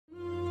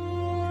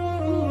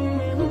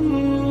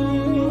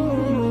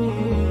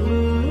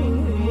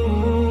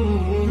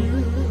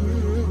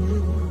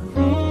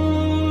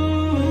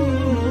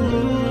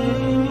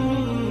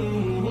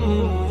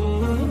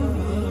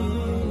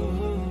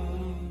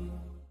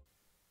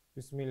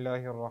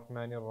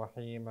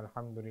Bismillahirrahmanirrahim.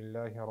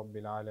 Alhamdulillahi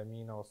Rabbil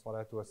Alameen. Wa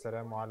salatu wa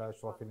salamu ala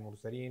ashrafil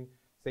mursaleen.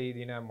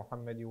 Sayyidina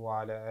Muhammadi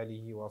wa ala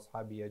alihi wa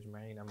ashabihi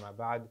ajma'in. Amma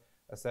ba'd.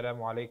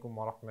 Assalamu alaikum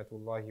wa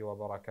rahmatullahi wa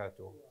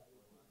barakatuh.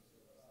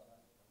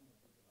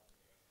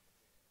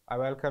 I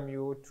welcome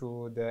you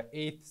to the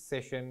 8th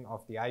session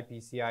of the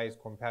IPCI's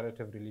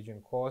Comparative Religion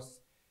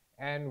course.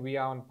 And we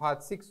are on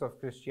part 6 of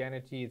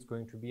Christianity. It's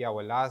going to be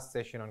our last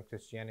session on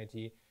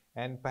Christianity.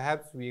 And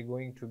perhaps we are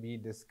going to be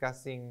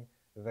discussing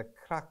the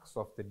crux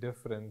of the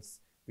difference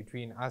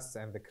between us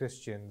and the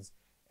Christians,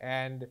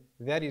 and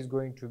that is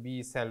going to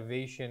be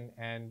salvation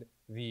and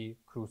the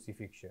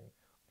crucifixion.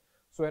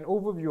 So an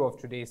overview of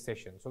today's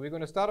session. So we're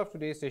going to start off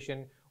today's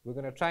session. We're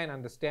going to try and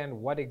understand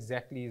what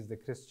exactly is the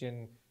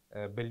Christian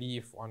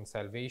belief on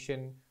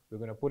salvation. We're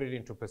going to put it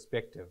into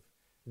perspective.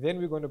 Then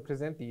we're going to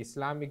present the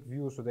Islamic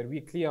view so that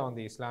we're clear on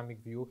the Islamic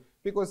view,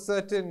 because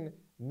certain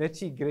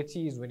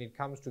nitty-gritties when it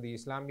comes to the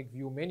Islamic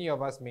view, many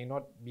of us may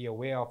not be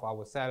aware of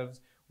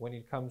ourselves when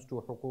it comes to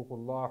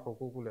huququllah,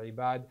 huququl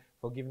ibad,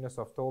 forgiveness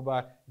of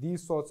tawbah,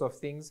 these sorts of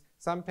things.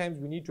 Sometimes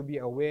we need to be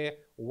aware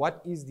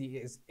what is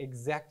the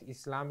exact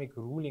Islamic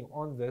ruling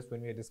on this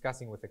when we are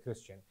discussing with a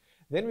Christian.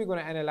 Then we're going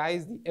to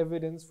analyze the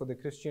evidence for the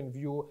Christian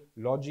view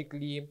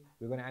logically,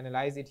 we're going to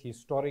analyze it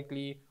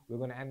historically, we're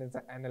going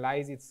to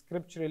analyze it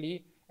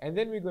scripturally, and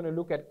then we're going to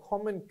look at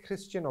common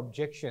Christian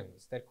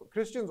objections. That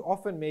Christians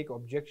often make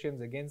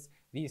objections against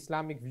the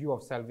Islamic view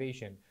of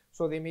salvation.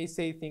 So they may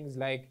say things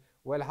like,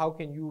 well, how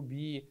can you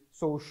be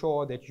so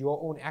sure that your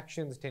own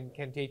actions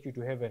can take you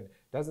to heaven?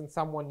 Doesn't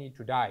someone need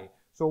to die?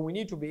 So we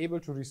need to be able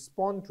to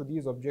respond to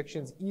these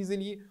objections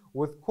easily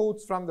with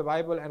quotes from the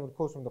Bible and with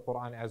quotes from the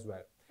Quran as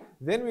well.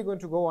 Then we're going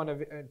to go on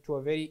to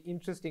a very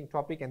interesting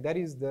topic, and that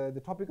is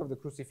the topic of the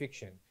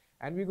crucifixion.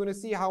 And we're going to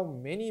see how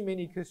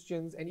many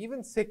Christians and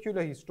even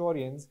secular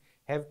historians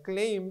have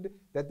claimed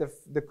that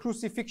the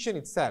crucifixion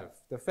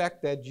itself, the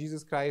fact that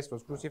Jesus Christ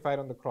was crucified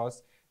on the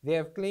cross, they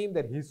have claimed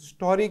that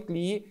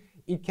historically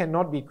it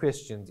cannot be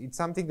questioned. It's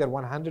something that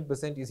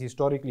 100% is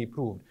historically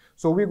proved.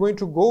 So we're going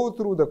to go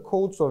through the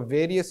quotes of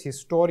various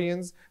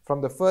historians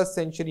from the 1st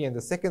century and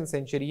the 2nd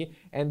century,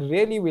 and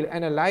really we'll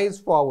analyze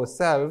for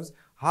ourselves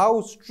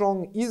how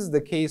strong is the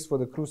case for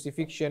the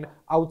crucifixion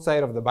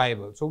outside of the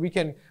Bible. So we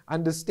can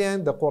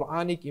understand the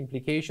Quranic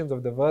implications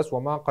of the verse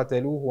وَمَا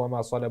قَتَلُوهُ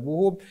وَمَا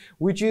صَلَبُوهُ,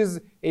 which is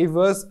a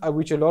verse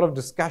which a lot of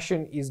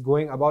discussion is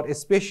going about,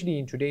 especially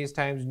in today's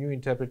times, new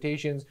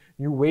interpretations,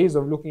 new ways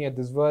of looking at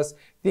this verse,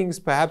 things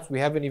perhaps we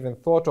haven't even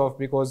thought of,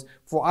 because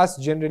for us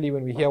generally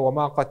when we hear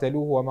وَمَا قَتَلُوهُ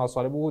وَمَا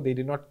صَلَبُوهُ, they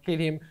did not kill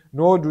him,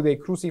 nor do they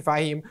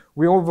crucify him.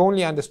 We've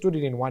only understood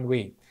it in one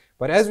way.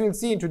 But as we'll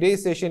see in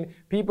today's session,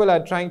 people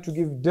are trying to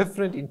give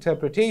different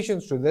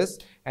interpretations to this,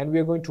 and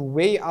we're going to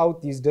weigh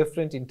out these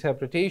different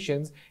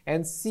interpretations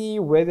and see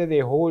whether they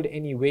hold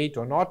any weight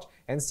or not,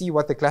 and see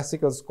what the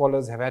classical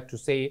scholars have had to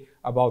say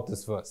about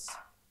this verse.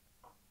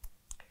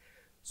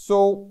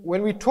 So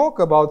when we talk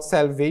about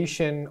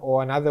salvation,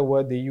 or another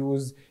word they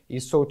use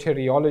is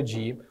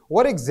soteriology,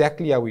 what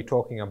exactly are we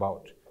talking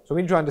about? So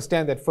we need to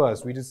understand that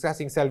first. We're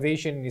discussing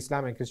salvation in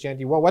Islam and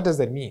Christianity. What does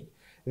that mean?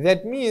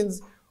 That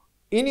means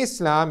in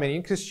Islam and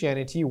in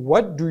Christianity,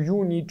 what do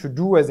you need to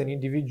do as an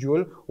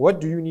individual?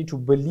 What do you need to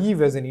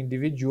believe as an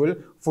individual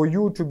for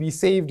you to be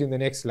saved in the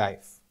next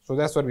life? So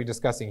that's what we're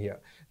discussing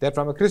here. That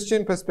from a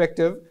Christian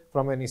perspective,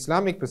 from an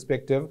Islamic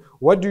perspective,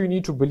 what do you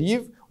need to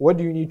believe? What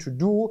do you need to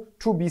do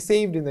to be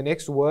saved in the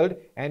next world,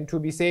 and to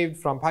be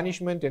saved from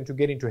punishment and to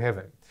get into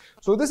heaven?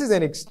 So this is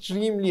an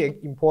extremely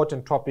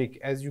important topic.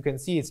 As you can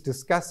see, it's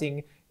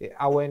discussing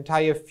our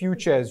entire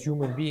future as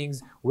human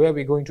beings, where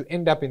we're going to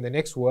end up in the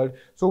next world.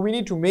 So we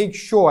need to make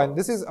sure, and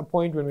this is a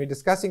point when we're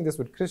discussing this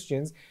with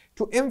Christians,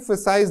 to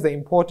emphasize the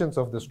importance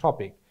of this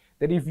topic.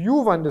 That if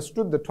you've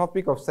understood the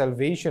topic of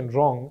salvation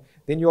wrong,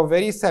 then your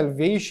very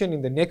salvation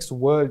in the next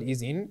world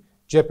is in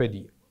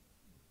jeopardy.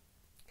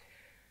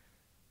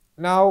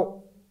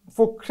 Now,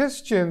 for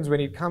Christians,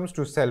 when it comes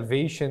to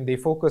salvation, they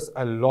focus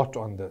a lot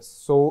on this.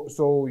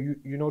 So you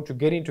know, to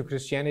get into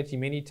Christianity,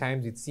 many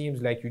times it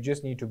seems like you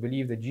just need to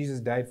believe that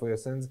Jesus died for your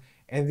sins,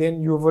 and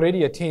then you've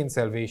already attained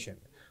salvation.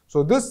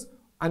 So this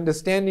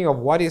understanding of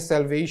what is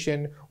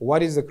salvation,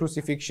 what is the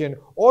crucifixion,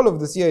 all of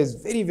this here is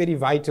very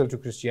vital to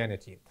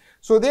Christianity.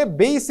 So their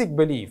basic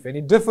belief, and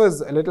it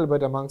differs a little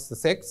bit amongst the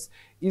sects,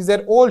 is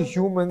that all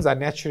humans are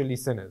naturally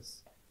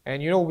sinners.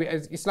 And you know,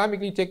 as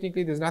Islamically,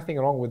 technically, there's nothing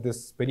wrong with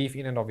this belief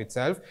in and of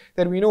itself,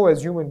 that we know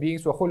as human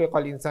beings, وَخُلِقَ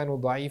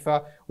الْإِنسَانُ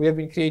ضَعِيفًا, we have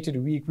been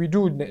created weak, we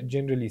do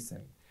generally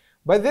sin.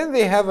 But then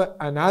they have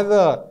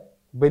another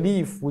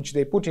belief which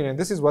they put in, and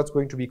this is what's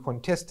going to be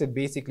contested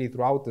basically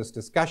throughout this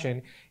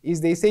discussion,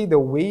 is they say the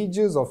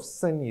wages of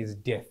sin is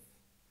death.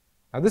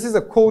 Now this is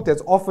a quote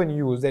that's often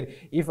used, that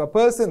if a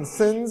person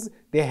sins,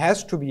 there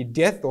has to be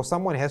death or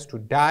someone has to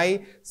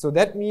die. So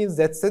that means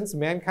that since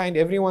mankind,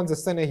 everyone's a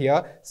sinner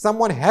here,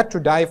 someone had to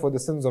die for the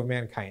sins of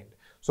mankind.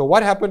 So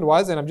what happened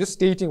was, and I'm just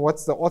stating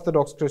what's the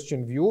Orthodox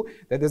Christian view,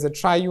 that there's a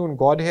triune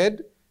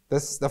Godhead,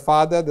 the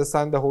Father, the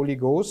Son, the Holy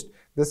Ghost.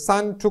 The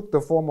Son took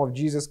the form of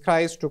Jesus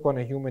Christ, took on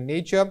a human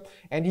nature,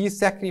 and he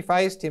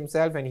sacrificed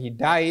himself and he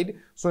died.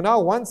 So now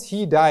once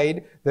he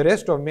died, the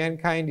rest of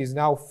mankind is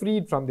now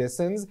freed from their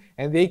sins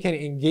and they can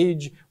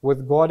engage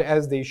with God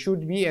as they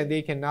should be, and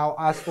they can now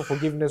ask for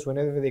forgiveness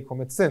whenever they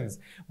commit sins.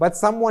 But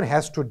someone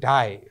has to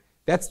die.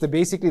 That's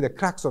basically the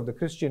crux of the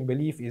Christian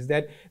belief, is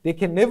that there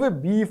can never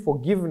be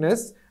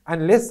forgiveness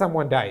unless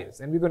someone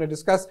dies. And we're going to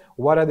discuss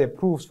what are the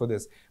proofs for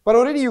this. But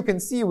already you can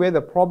see where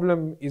the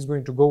problem is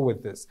going to go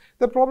with this.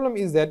 The problem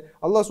is that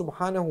Allah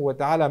subhanahu wa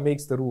ta'ala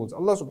makes the rules.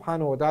 Allah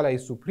subhanahu wa ta'ala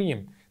is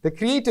supreme. The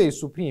Creator is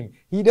supreme.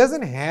 He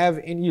doesn't have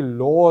any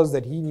laws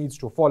that he needs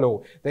to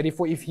follow, that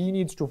if he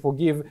needs to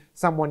forgive,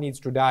 someone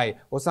needs to die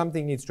or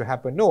something needs to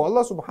happen. No,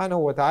 Allah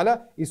subhanahu wa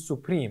ta'ala is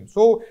supreme.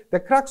 So the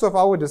crux of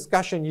our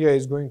discussion here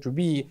is going to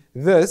be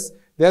this.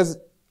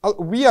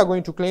 We are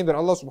going to claim that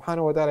Allah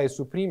subhanahu wa ta'ala is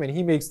supreme and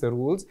he makes the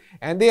rules,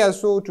 and they are,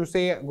 so to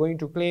say, going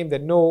to claim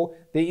that no,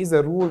 there is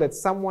a rule that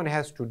someone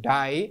has to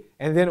die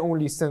and then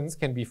only sins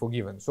can be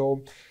forgiven.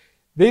 So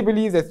they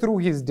believe that through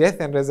his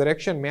death and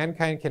resurrection,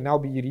 mankind can now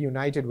be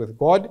reunited with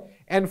God.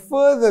 And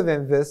further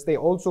than this, they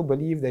also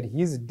believe that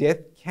his death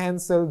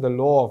cancelled the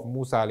law of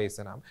Musa alayhi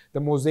salam,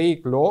 the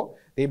Mosaic law.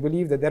 They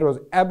believe that that was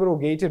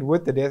abrogated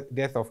with the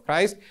death of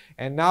Christ,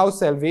 and now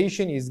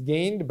salvation is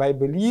gained by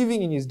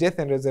believing in his death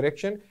and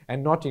resurrection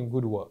and not in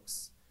good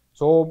works.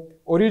 So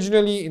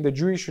originally in the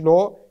Jewish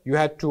law, you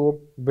had to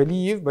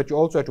believe, but you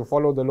also had to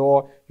follow the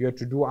law. You had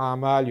to do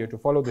amal, you had to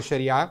follow the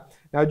sharia.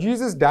 Now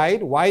Jesus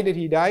died. Why did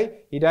he die?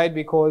 He died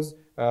because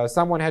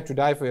someone had to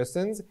die for your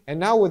sins. And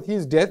now with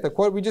his death,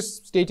 we're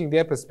just stating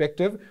their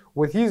perspective,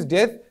 with his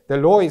death, the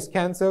law is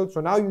cancelled.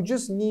 So now you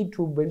just need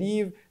to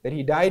believe that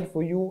he died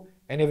for you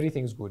and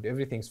everything's good,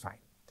 everything's fine.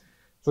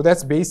 So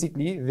that's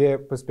basically their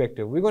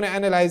perspective. We're going to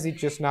analyze it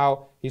just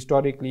now,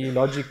 historically,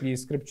 logically,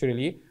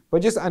 scripturally,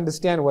 but just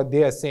understand what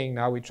they are saying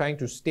now. We're trying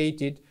to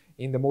state it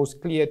in the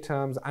most clear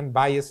terms,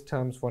 unbiased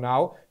terms for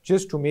now,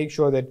 just to make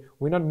sure that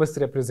we're not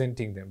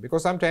misrepresenting them.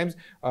 Because sometimes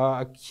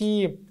a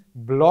key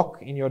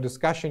block in your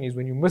discussion is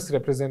when you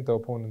misrepresent the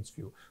opponent's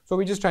view. So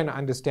we're just trying to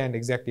understand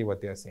exactly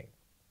what they're saying.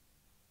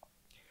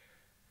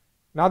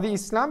 Now the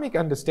Islamic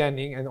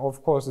understanding, and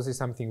of course this is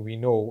something we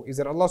know, is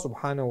that Allah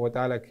subhanahu wa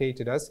ta'ala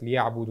created us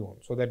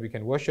liya'budun, so that we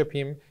can worship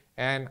him,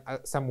 and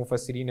some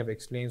mufassirin have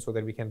explained so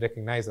that we can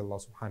recognize Allah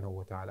subhanahu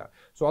wa ta'ala.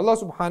 So Allah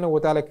subhanahu wa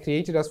ta'ala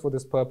created us for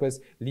this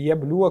purpose,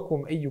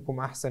 liyabluwakum ayyukum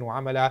ahsanu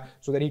amala,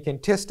 so that he can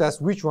test us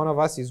which one of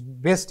us is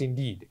best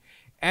indeed.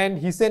 And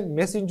he sent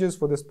messengers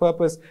for this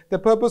purpose. The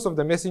purpose of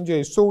the messenger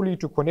is solely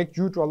to connect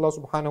you to Allah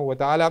subhanahu wa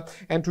ta'ala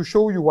and to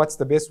show you what's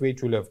the best way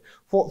to live.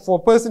 For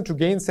a person to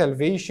gain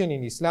salvation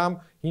in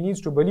Islam, he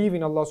needs to believe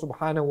in Allah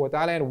subhanahu wa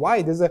ta'ala. And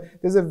why? There's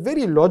a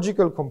very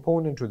logical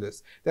component to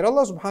this. That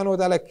Allah subhanahu wa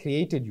ta'ala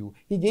created you.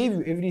 He gave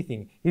you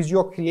everything. He's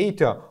your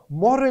creator.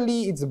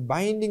 Morally, it's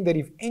binding that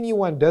if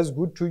anyone does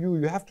good to you,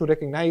 you have to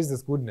recognize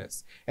this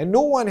goodness. And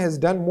no one has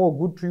done more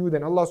good to you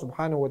than Allah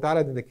subhanahu wa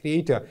ta'ala, than the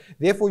creator.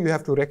 Therefore, you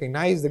have to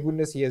recognize the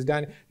goodness he has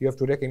done. You have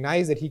to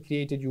recognize that he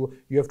created you.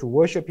 You have to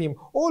worship him.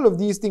 All of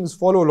these things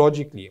follow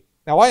logically.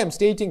 Now why I'm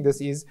stating this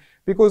is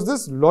because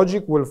this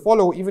logic will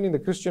follow even in the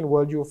Christian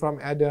worldview, from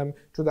Adam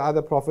to the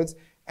other prophets.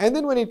 And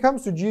then when it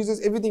comes to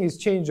Jesus, everything is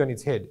changed on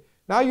its head.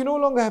 Now you no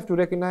longer have to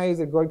recognize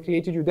that God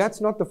created you.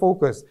 That's not the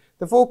focus.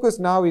 The focus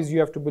now is you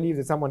have to believe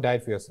that someone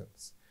died for your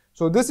sins.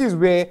 So this is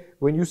where,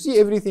 when you see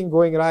everything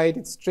going right,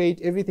 it's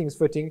straight, everything's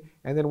fitting,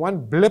 and then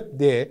one blip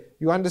there,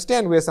 you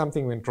understand where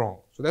something went wrong.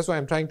 So that's why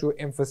I'm trying to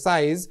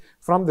emphasize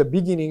from the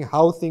beginning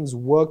how things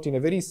worked in a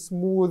very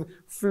smooth,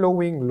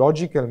 flowing,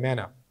 logical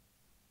manner.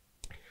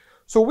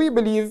 So we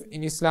believe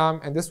in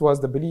Islam, and this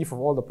was the belief of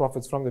all the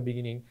prophets from the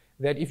beginning,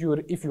 that if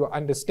you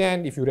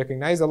understand, if you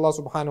recognize Allah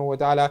subhanahu wa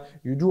ta'ala,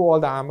 you do all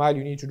the amal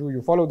you need to do,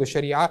 you follow the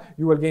sharia,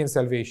 you will gain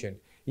salvation.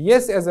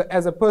 Yes,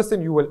 as a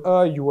person you will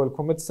err, you will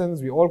commit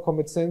sins, we all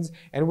commit sins,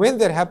 and when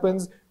that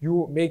happens,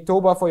 you make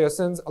tawbah for your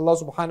sins, Allah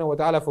subhanahu wa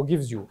ta'ala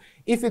forgives you.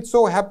 If it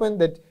so happened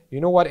that, you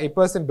know what, a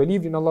person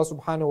believed in Allah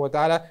subhanahu wa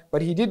ta'ala,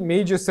 but he did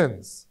major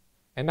sins,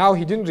 and now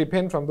he didn't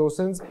repent from those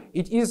sins,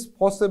 it is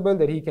possible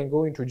that he can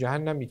go into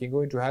Jahannam, he can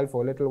go into hell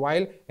for a little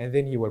while, and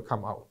then he will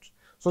come out.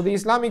 So the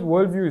Islamic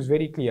worldview is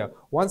very clear.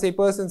 Once a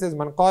person says,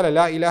 Man qala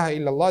la ilaha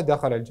illallah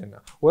dakhala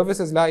al-jannah. Whoever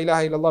says la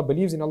ilaha illallah,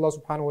 believes in Allah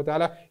subhanahu wa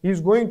ta'ala, he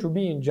is going to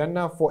be in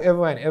Jannah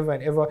forever and ever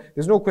and ever.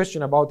 There's no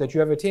question about that. You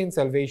have attained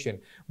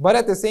salvation. But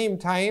at the same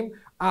time,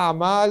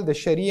 A'mal, the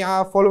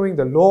Sharia, following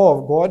the law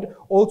of God,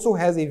 also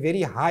has a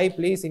very high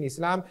place in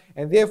Islam.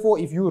 And therefore,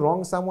 if you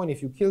wrong someone,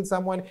 if you kill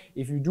someone,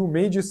 if you do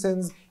major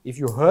sins, if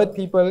you hurt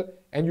people,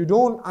 and you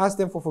don't ask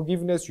them for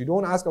forgiveness, you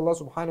don't ask Allah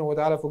subhanahu wa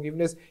ta'ala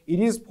forgiveness, it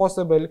is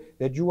possible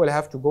that you will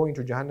have to go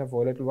into Jahannam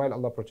for a little while.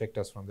 Allah protect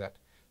us from that.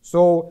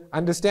 So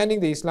understanding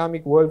the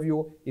Islamic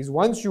worldview is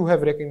once you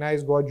have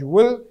recognized God, you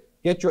will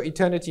get your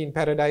eternity in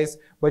paradise,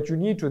 but you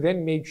need to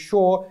then make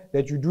sure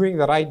that you're doing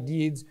the right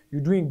deeds, you're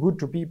doing good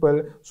to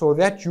people, so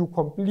that you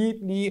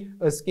completely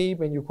escape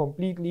and you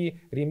completely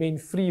remain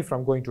free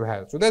from going to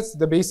hell. So that's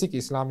the basic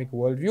Islamic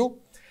worldview.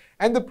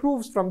 And the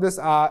proofs from this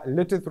are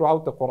littered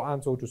throughout the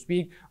Quran, so to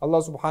speak.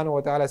 Allah subhanahu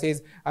wa ta'ala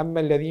says,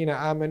 أَمَّا الَّذِينَ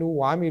آمَنُوا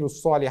وَعَمِلُوا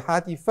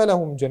الصَّالِحَاتِ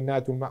فَلَهُمْ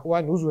جَنَّاتُ الْمَأْوَى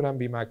نُزُلًا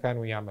بِمَا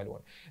كَانُوا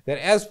يَعْمَلُونَ. That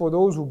as for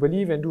those who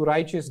believe and do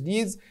righteous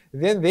deeds,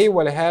 then they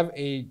will have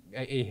a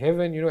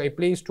heaven, a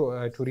place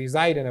to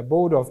reside, an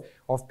abode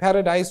of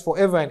paradise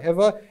forever and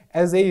ever,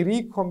 as a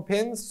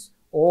recompense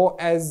or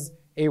as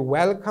a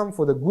welcome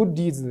for the good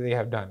deeds that they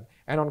have done.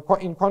 And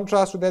in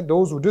contrast to that,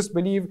 those who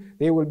disbelieve,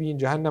 they will be in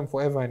Jahannam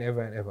forever and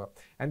ever and ever.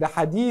 And the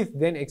hadith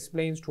then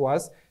explains to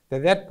us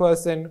that that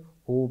person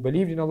who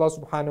believed in Allah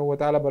subhanahu wa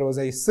ta'ala but was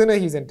a sinner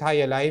his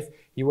entire life,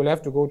 he will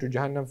have to go to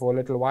Jahannam for a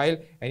little while,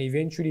 and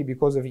eventually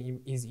because of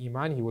his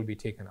iman, he will be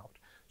taken out.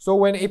 So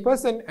when a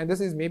person, and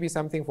this is maybe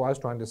something for us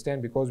to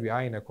understand because we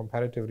are in a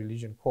comparative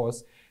religion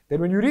course,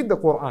 that when you read the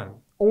Quran,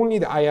 only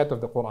the ayat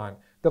of the Quran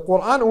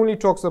only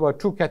talks about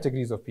two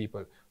categories of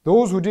people.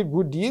 Those who did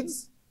good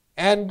deeds,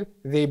 and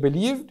they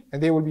believed,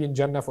 and they will be in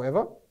Jannah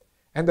forever.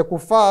 And the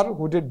kuffar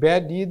who did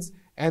bad deeds,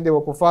 and they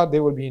were kuffar, they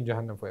will be in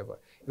Jahannam forever.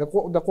 The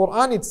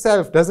Quran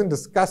itself doesn't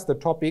discuss the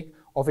topic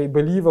of a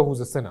believer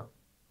who's a sinner.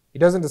 It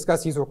doesn't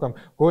discuss his hukam,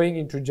 going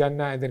into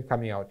Jannah and then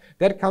coming out.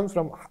 That comes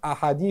from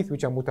ahadith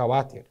which are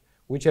mutawatir,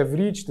 which have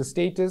reached the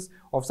status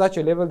of such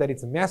a level that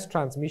it's mass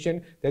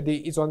transmission, that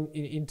it's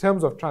in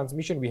terms of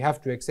transmission, we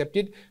have to accept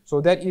it. So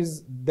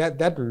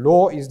that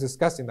law is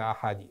discussed in the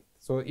ahadith.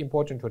 So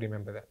important to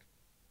remember that.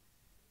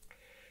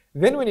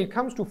 Then when it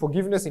comes to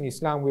forgiveness in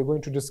Islam, we're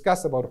going to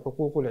discuss about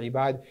huququl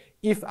ibad.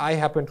 If I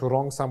happen to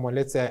wrong someone,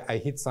 let's say I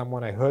hit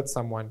someone, I hurt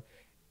someone,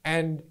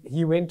 and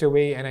he went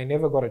away and I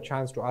never got a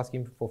chance to ask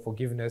him for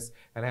forgiveness,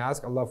 and I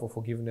ask Allah for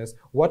forgiveness,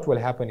 what will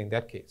happen in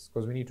that case?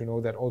 Because we need to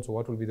know that also,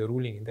 what will be the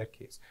ruling in that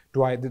case?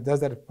 Does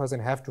that person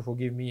have to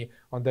forgive me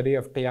on the day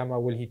of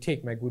Qiyamah? Will he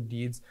take my good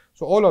deeds?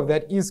 So all of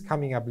that is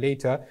coming up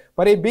later.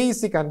 But a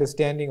basic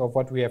understanding of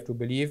what we have to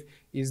believe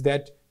is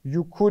that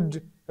you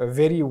could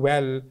very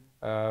well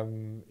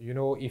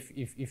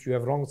if you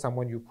have wronged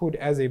someone, you could,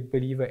 as a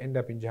believer, end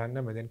up in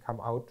Jahannam and then come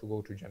out to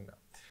go to Jannah.